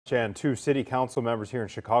Jan, two city council members here in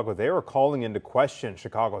Chicago, they are calling into question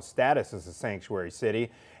Chicago's status as a sanctuary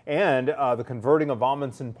city and the converting of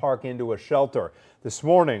Amundsen Park into a shelter. This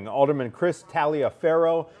morning, Alderman Chris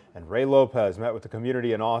Taliaferro and Ray Lopez met with the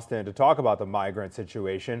community in Austin to talk about the migrant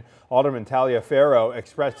situation. Alderman Taliaferro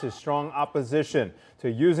expressed his strong opposition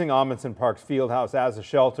to using Amundsen Park's fieldhouse as a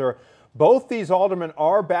shelter. Both these aldermen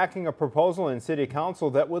are backing a proposal in City Council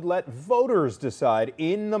that would let voters decide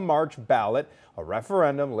in the March ballot, a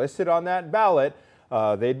referendum listed on that ballot.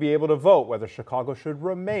 They'd be able to vote whether Chicago should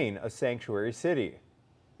remain a sanctuary city.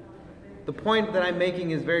 The point that I'm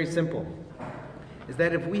making is very simple, is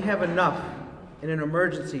that if we have enough in an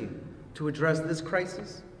emergency to address this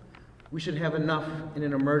crisis, we should have enough in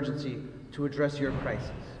an emergency to address your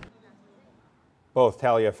crisis. Both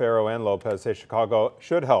Taliaferro and Lopez say Chicago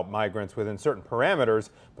should help migrants within certain parameters,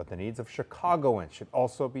 but the needs of Chicagoans should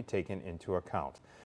also be taken into account.